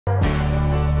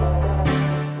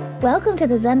Welcome to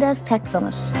the Zendesk Tech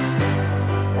Summit.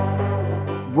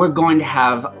 We're going to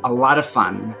have a lot of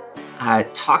fun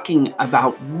talking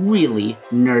about really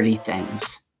nerdy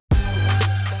things.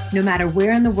 No matter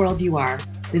where in the world you are,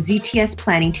 the ZTS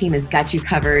planning team has got you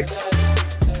covered.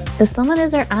 The Summit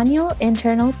is our annual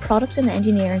internal product and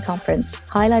engineering conference,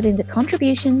 highlighting the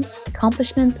contributions,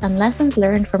 accomplishments, and lessons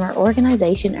learned from our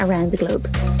organization around the globe.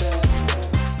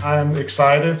 I'm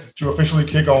excited to officially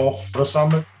kick off the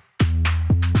summit.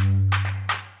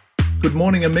 Good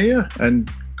morning, EMEA, and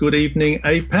good evening,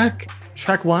 APAC.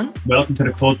 Track 1. Welcome to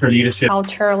the Culture Leadership.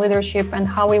 Culture, leadership, and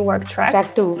how we work track.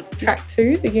 Track 2. Track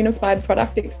 2, the unified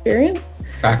product experience.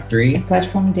 Track 3. The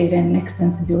platform data and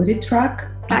extensibility track.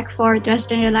 Track 4,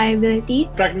 trust and reliability.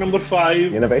 Track number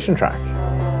 5, innovation track.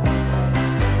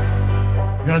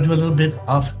 We're going to do a little bit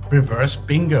of reverse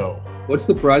bingo. What's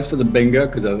the prize for the bingo?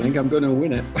 Because I think I'm going to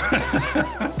win it.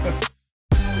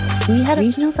 We had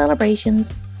regional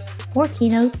celebrations, 4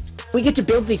 keynotes. We get to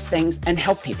build these things and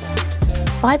help people.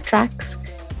 5 tracks,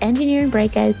 engineering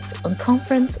breakouts,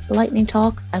 unconference, lightning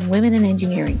talks, and women in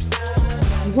engineering.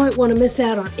 You won't want to miss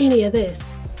out on any of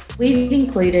this. We've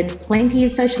included plenty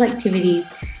of social activities,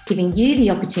 giving you the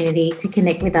opportunity to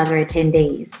connect with other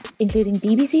attendees, including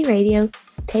BBC Radio,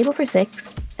 Table for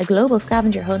 6, a global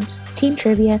scavenger hunt, team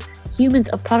trivia, humans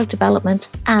of product development,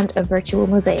 and a virtual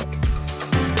mosaic.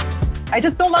 I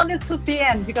just don't want this to be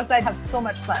end because I have so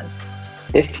much fun.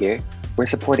 This year, we're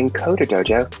supporting Coder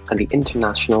Dojo and the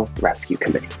International Rescue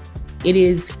Committee. It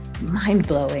is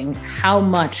mind-blowing how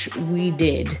much we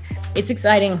did. It's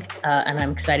exciting, and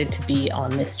I'm excited to be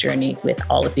on this journey with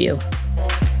all of you.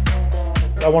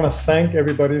 I want to thank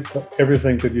everybody for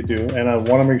everything that you do, and I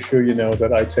want to make sure you know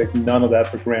that I take none of that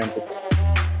for granted.